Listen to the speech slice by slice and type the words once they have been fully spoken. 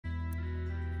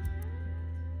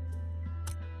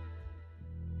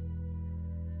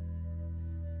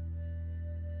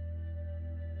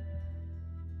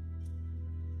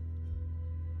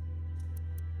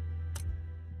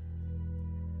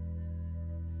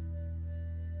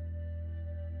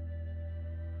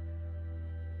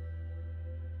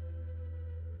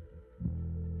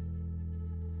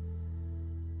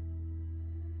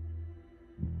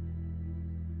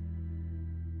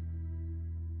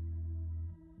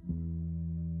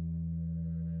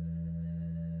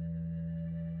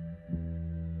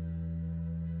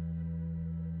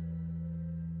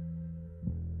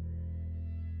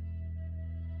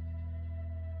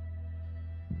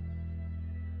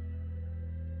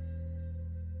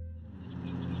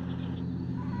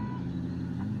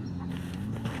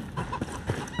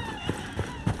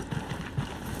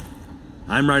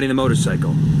I'm riding the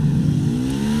motorcycle.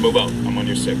 Move out. I'm on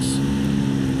your 6.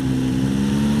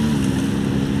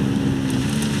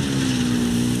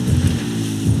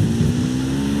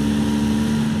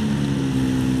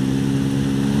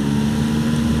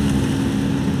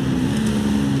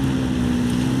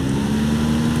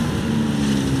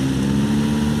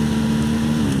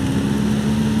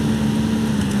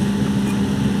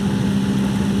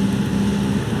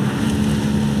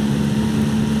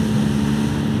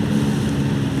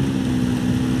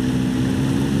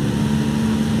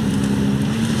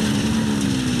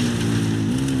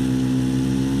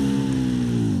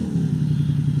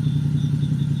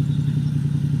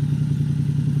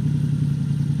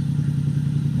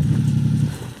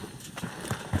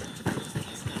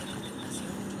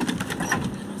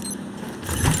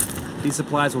 These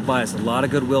supplies will buy us a lot of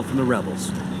goodwill from the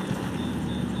rebels.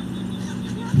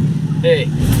 Hey,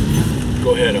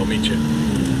 go ahead, I'll meet you.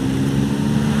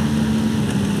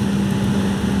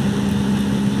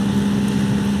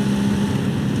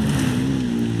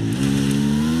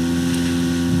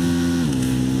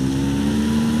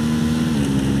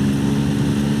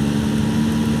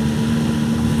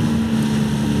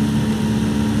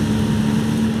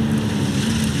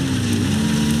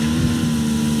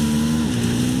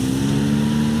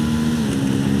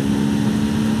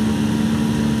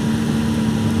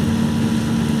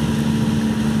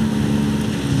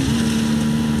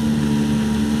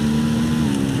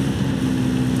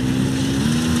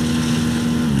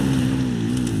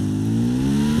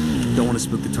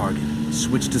 Spook the target.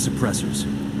 Switch to suppressors.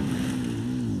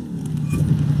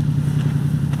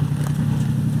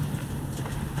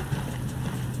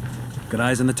 Got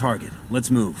eyes on the target. Let's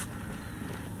move.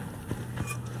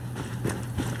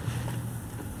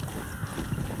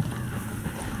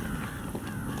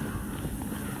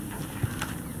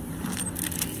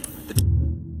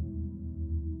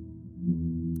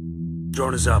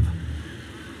 Drone is up.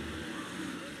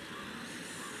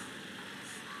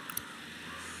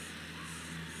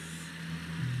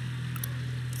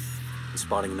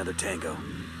 Spotting another tango.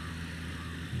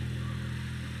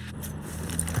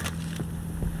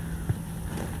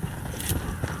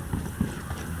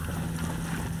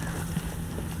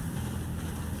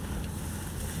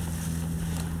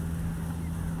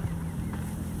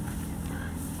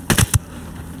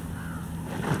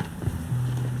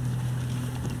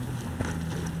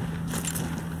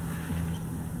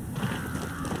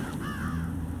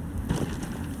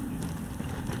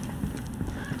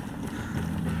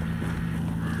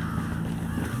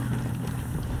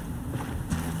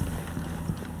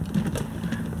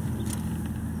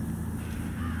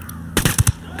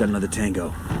 Got another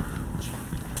tango.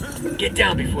 Get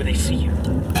down before they see you.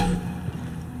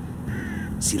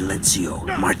 Silencio.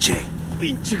 Marche.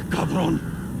 Pinche cabrón.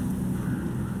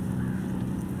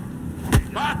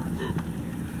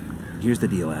 Here's the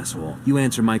deal, asshole. You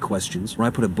answer my questions, or I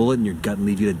put a bullet in your gut and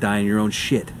leave you to die in your own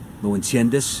shit. ¿Lo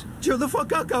entiendes? Chill the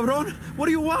fuck out, cabrón. What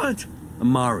do you want?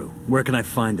 Amaru. Where can I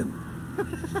find him?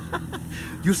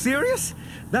 You serious?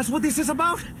 That's what this is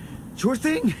about? Sure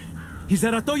thing. He's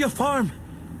at Atoya Farm.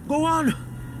 Go on.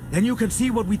 Then you can see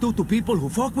what we do to people who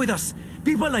fuck with us.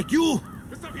 People like you.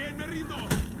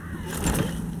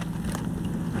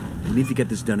 We need to get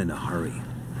this done in a hurry.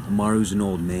 Amaru's an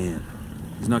old man.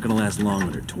 He's not gonna last long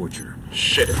under torture.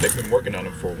 Shit, if they've been working on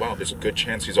him for a while, there's a good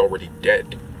chance he's already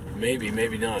dead. Maybe,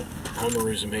 maybe not.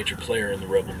 Amaru's a major player in the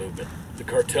rebel movement. The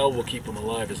cartel will keep him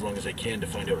alive as long as they can to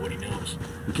find out what he knows.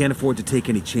 We can't afford to take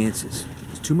any chances.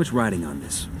 There's too much riding on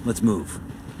this. Let's move.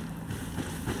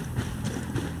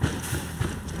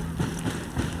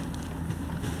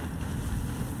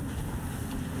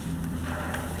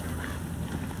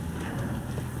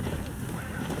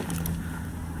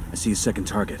 I see a second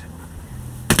target.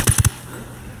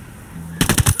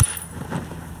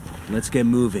 Let's get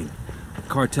moving. The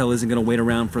cartel isn't gonna wait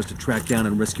around for us to track down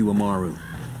and rescue Amaru.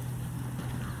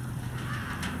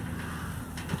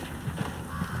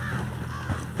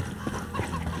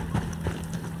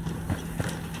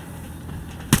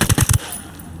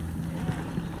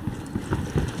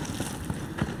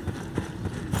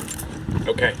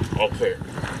 Okay, all clear.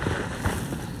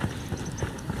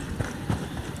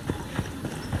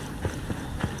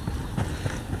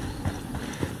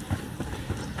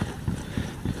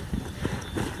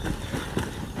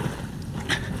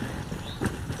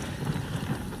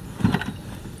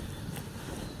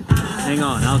 Hang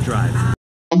on, I'll drive.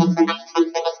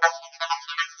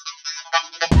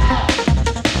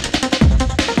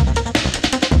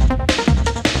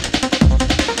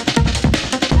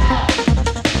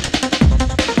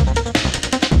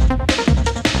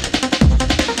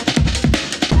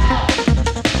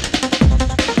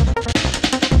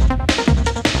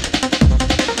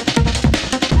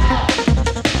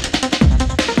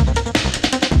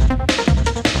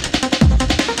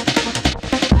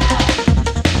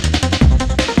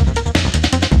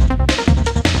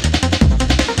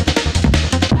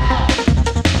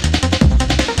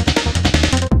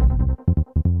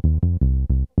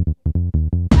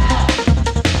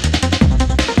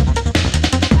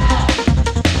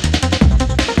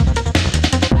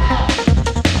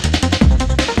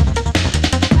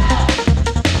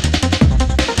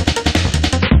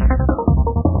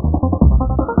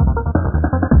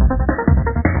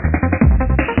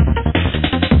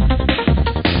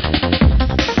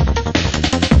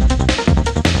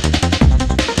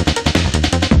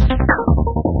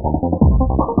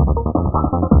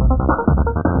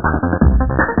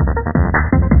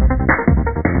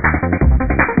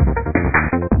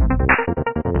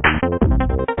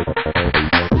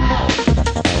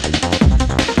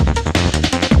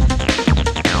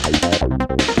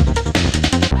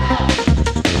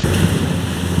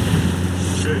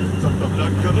 Santa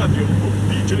Blanca Radio,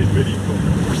 DJ Perico.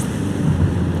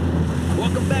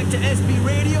 Welcome back to SB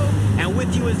Radio, and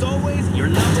with you as always, your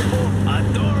lovable,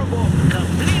 adorable,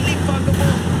 completely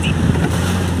fuckable...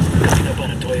 Coming up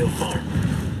on a Toyo farm.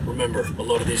 Remember, a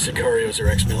lot of these Sicarios are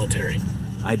ex-military.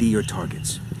 ID your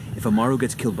targets. If Amaru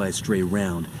gets killed by a stray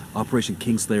round, Operation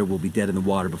Kingslayer will be dead in the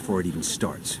water before it even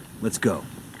starts. Let's go.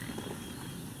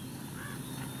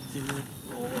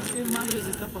 ¿Qué madres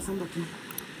está pasando aquí?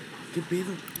 ¿Qué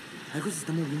pedo? ¿Algo se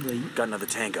está moviendo ahí? Got another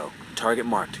tango. Target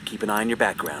marked. Keep an eye on your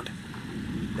background.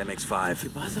 That makes 5. ¿Qué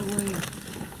pasa, güey?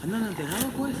 ¿Andan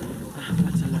alterados, pues? Ah,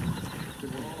 pásala.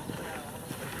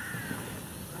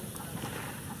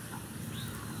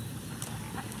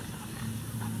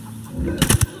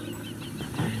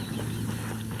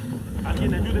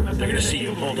 They're gonna see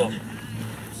you. Hold up.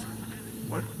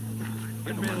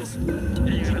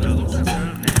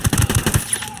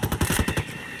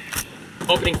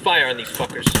 Opening fire on these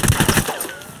fuckers.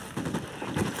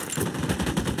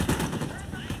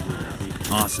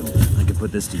 Awesome. I can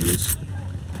put this to use.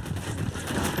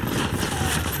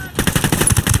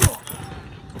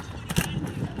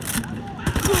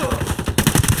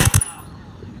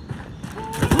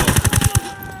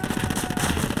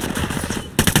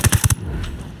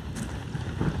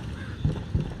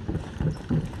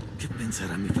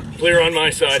 Clear on my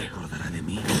side.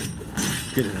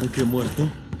 ¿Creerán que he muerto?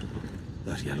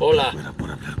 Daría lo Hola. que fuera por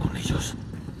hablar con ellos.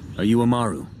 Are you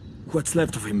Amaru? What's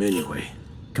left of him anyway?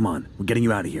 Come on, we're getting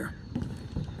you out of here.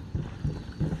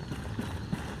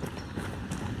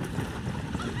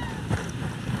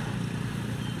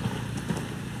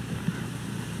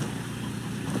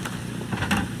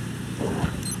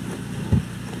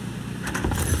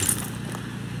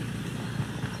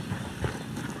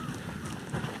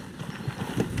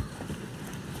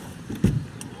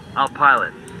 I'll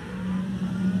pilot.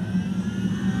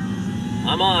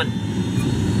 I'm on.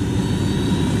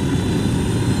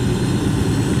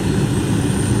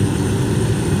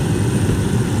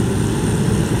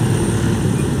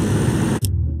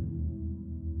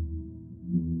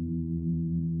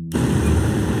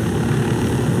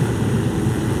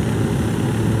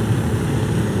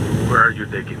 Where are you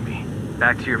taking me?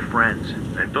 Back to your friends.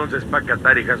 Entonces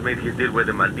Pacatari has made his deal with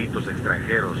the malditos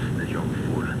extranjeros, the young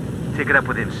fool. Take it up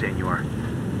with him, senor.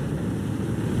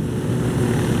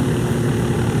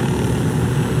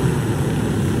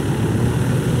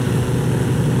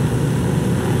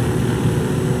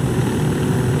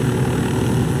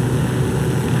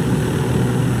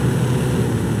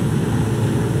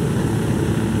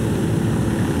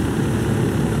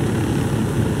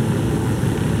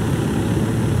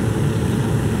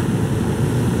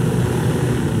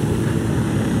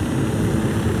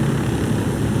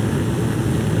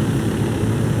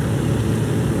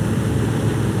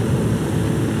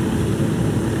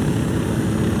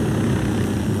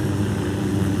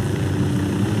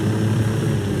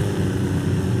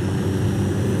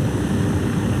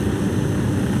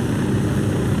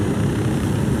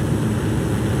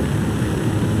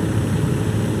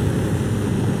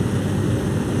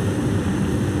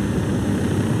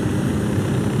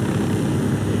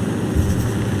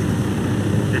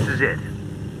 It.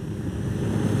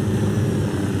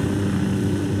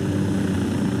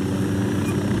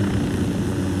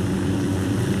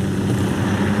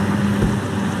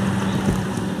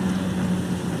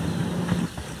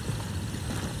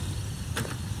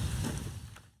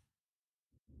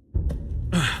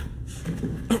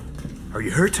 Are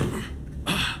you hurt?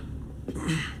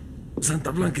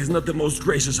 Santa Blanca is not the most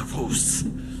gracious of hosts.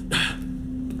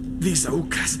 These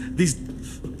Aucas, these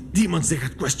demons they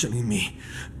had questioning me.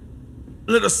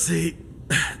 Let us say,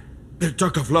 their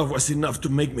talk of love was enough to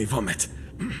make me vomit.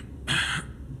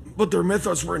 But their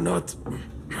methods were not...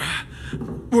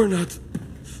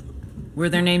 Were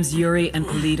their names Yuri and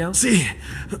Polito? Si,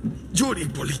 Yuri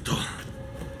Polito.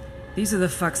 These are the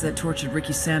fucks that tortured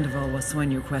Ricky Sandoval while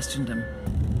Sueño questioned him.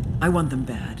 I want them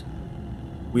bad.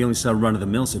 We only saw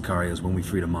run-of-the-mill Sicarios when we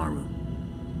freed Amaru.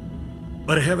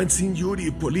 But I haven't seen Yuri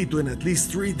and Polito in at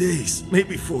least 3 days,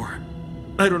 maybe 4.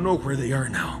 I don't know where they are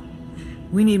now.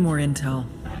 We need more intel.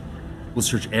 We'll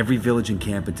search every village and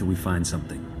camp until we find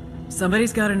something.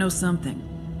 Somebody's gotta know something.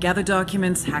 Gather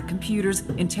documents, hack computers,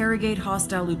 interrogate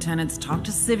hostile lieutenants, talk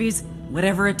to civvies,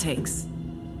 whatever it takes.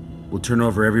 We'll turn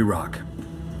over every rock.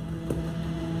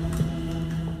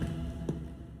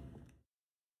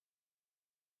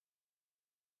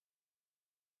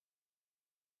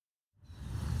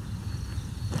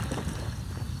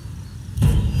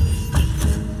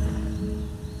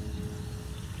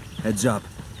 Heads up.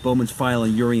 Bowman's file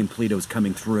on Yuri and Polito is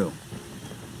coming through.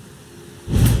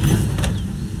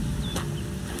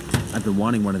 I I've been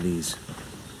wanting one of these.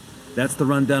 That's the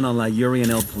rundown on La Yuri and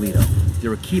El Polito.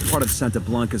 They're a key part of Santa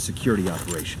Blanca's security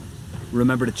operation.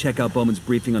 Remember to check out Bowman's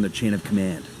briefing on their chain of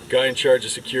command. Guy in charge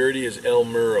of security is El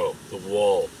Muro, the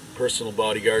Wall. Personal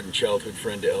bodyguard and childhood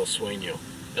friend to El Sueño.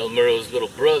 El Muro's little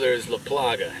brother is La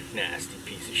Plaga. Nasty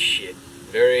piece of shit.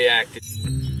 Very active.